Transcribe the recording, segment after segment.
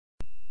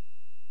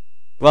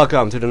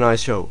Welcome to the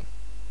nice show,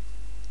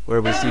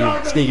 where we see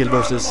Snigeln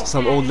versus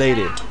some old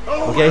lady.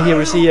 Okay, here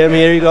we see him.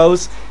 Here he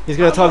goes. He's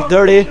gonna talk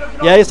dirty.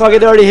 Yeah, he's talking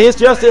dirty. He's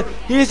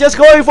just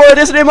going for it,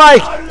 isn't he,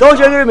 Mike? Don't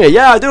you agree with me?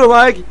 Yeah, I do,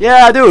 Mike.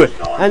 Yeah, I do.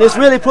 And he's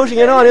really pushing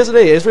it on, isn't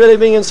he? It's really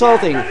being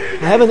insulting. I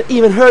haven't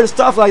even heard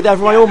stuff like that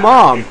from my own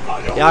mom.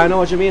 Yeah, I know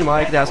what you mean,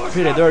 Mike. That's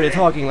pretty dirty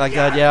talking like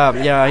that.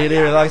 Yeah, he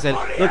really likes it.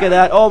 Look at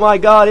that. Oh my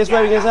God, he's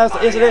waving his ass,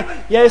 isn't it?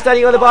 Yeah, he's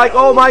standing on the bike.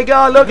 Oh my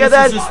God, look at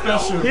that.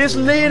 He's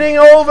leaning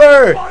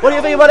over. What do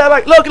you think about that,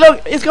 Mike? Look,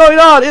 it's going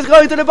on. It's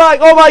going to the bike.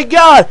 Oh my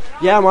God.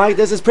 Yeah, Mike,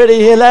 this is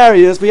pretty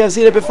hilarious. We have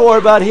seen it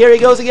before, but here he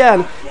goes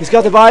again. He's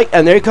got the bike,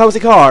 and there comes the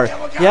car.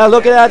 Yeah,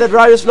 look at that. The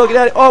driver's looking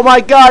at it. Oh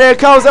my God, here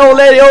comes the old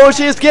lady. Oh,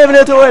 she's giving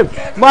it to him.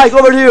 Mike,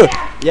 over to you.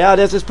 Yeah,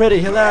 this is pretty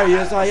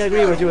hilarious. I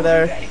agree with you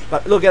there.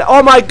 But look at,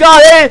 oh my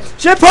God, hey,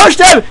 she pushed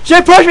him.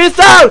 She pushed him. He's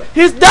down.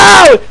 He's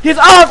down. He's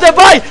off the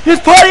bike. He's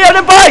pulling on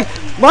the bike.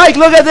 Mike,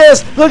 look at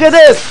this. Look at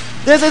this.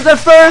 This is the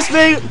first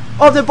thing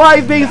of the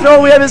bike being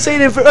thrown. We haven't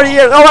seen in 30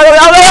 years. Oh my God,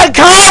 oh, a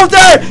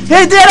counter.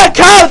 He did a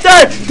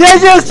counter.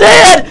 Did you see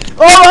it?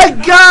 Oh my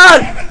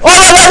God. Oh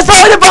my God, it's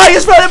throwing the bike.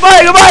 It's throwing the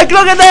bike. Oh Mike,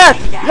 look at that.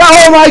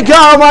 Yeah, oh my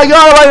God, oh my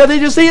God, oh my God.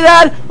 Did you see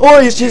that? Oh,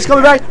 she's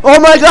coming back. Oh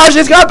my God,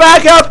 she's got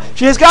back up.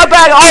 She's got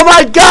back. Oh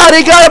my God,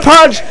 he got a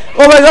punch.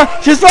 Oh my God,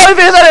 she's throwing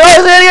fish at it. Oh,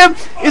 is it him?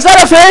 Is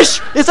that a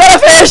fish? Is that a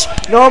fish?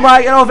 No,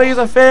 Mike, I don't think it's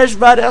a fish,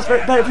 but that's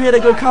pretty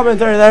good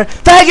commentary there.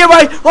 Thank you,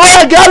 Mike. Oh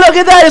my God, look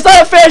at that. Is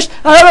that a fish?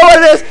 I don't know what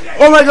it is.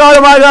 Oh my God,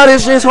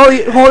 she's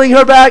holding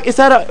her back. Is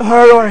that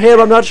her or him?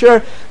 I'm not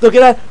sure. Look at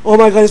that. Oh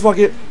my God, he's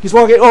walking. He's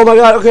walking. Oh my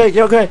God, okay.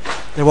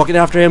 They're walking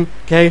after him,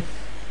 okay.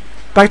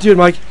 Back to you,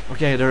 Mike.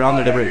 Okay, they're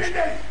under the bridge.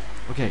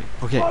 Okay,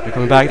 they're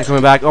coming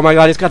back. Oh my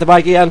God, he's got the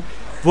bike again.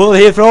 Will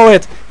he throw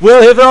it?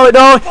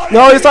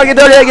 No, he's talking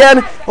dirty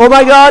again. Oh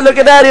my God, look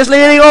at that. He's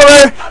leaning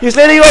over. He's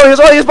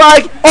on his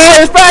bike. Oh,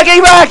 he's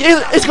backing back.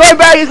 He's going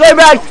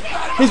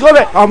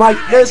back. Oh my,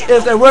 this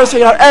is the worst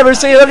thing I've ever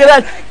seen. Look at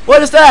that.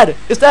 What is that?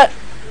 Is that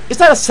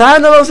a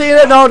sandal I'm seeing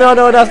it? No,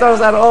 that's not a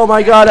sandal. Oh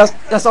my God,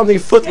 that's something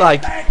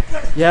foot-like.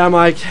 Yeah,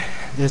 Mike,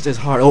 this is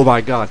hard. Oh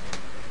my God,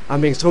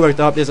 I'm being so worked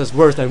up. This is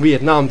worse than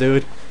Vietnam,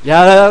 dude.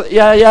 Yeah,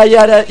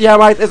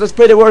 Mike, this is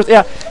pretty worse.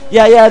 Yeah,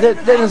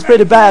 this is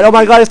pretty bad. Oh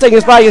my God, he's taking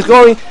his bike. He's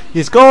going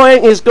past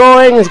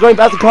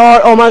the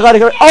car. Oh my God,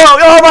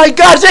 oh my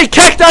God, she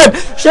kicked him.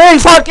 She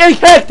fucking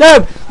kicked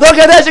him. Look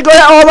at that, she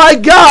going. Oh my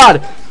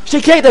God,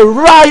 she kicked him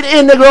right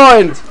in the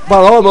groin.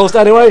 Well, almost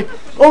anyway.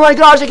 Oh my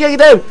God, she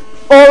kicked him.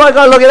 Oh my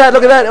God, look at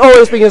that. Oh,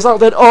 he's being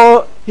assaulted.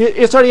 Oh,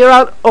 he's turning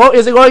around. Oh,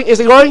 is he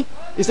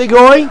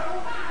going?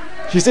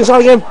 She's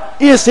insulting him.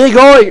 Is he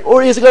going,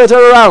 or is he going to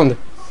turn around?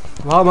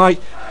 Well,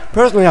 Mike,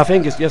 personally, I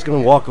think it's just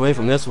going to walk away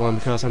from this one,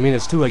 because, I mean,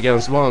 it's 2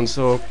 against 1,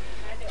 so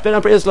it's been a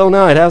pretty slow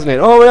night, hasn't it?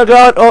 Oh my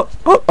God, oh,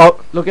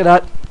 look at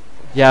that.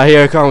 Yeah,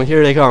 here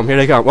they come.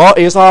 Oh,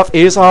 he's off,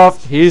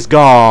 he's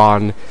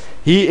gone.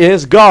 He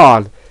is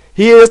gone.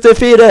 He is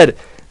defeated,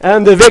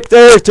 and the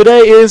victor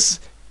today is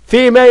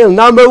female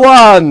number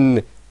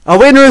 1. A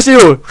winner is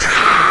you.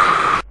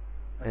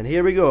 And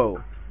here we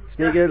go.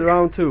 Snigeln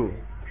round 2.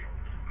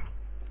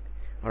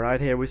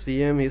 Alright, here we see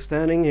him. He's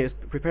standing, he's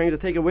preparing to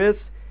take a whiz.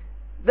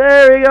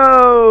 There he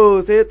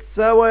goes! It's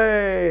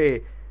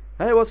away!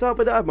 Hey, what's up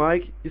with that,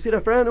 Mike? You see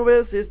the friend who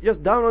is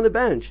just down on the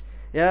bench.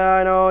 Yeah,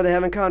 I know, they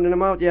haven't counted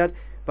him out yet.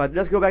 But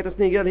let's go back to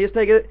Snigeln. He's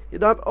taking it.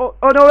 He's up. Oh,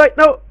 no, wait,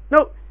 no!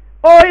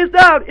 Oh, he's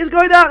down! He's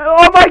going down!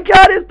 Oh my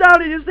God, he's down!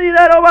 Did you see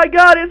that? Oh my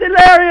God, it's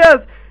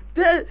hilarious!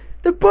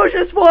 The bush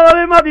is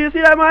swallowing him up. Did you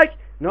see that, Mike?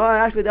 No,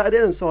 I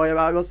didn't saw him.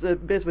 I was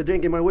busy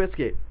drinking my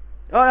whiskey.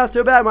 Oh, that's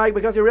too bad, Mike,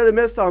 because you really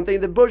missed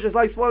something. The bush is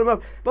like swallowing him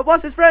up. But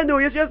what's his friend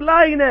doing? He's just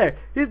lying there.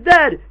 He's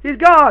dead. He's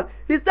gone.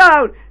 He's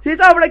down. He's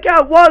over the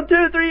count. 1,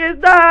 2, 3. He's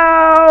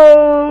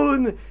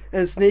down.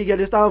 And Snigeln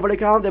is down for the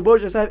count. The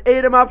bushes have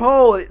ate him up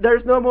whole.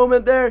 There's no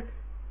movement there.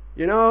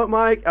 You know,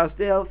 Mike, I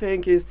still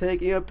think he's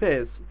taking a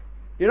piss.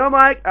 You know,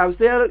 Mike, I'm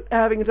still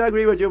having to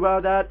agree with you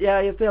about that.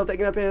 Yeah, he's still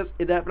taking a piss.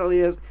 It definitely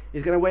is.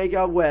 He's gonna wake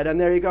up wet, and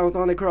there he comes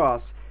on the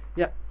cross.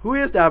 Yeah, who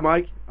is that,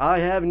 Mike? I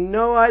have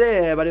no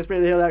idea, but it's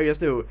pretty hilarious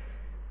too.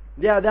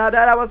 Yeah,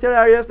 that was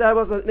hilarious. That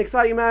was an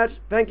exciting match.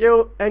 Thank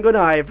you, and good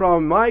night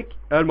from Mike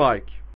and Mike.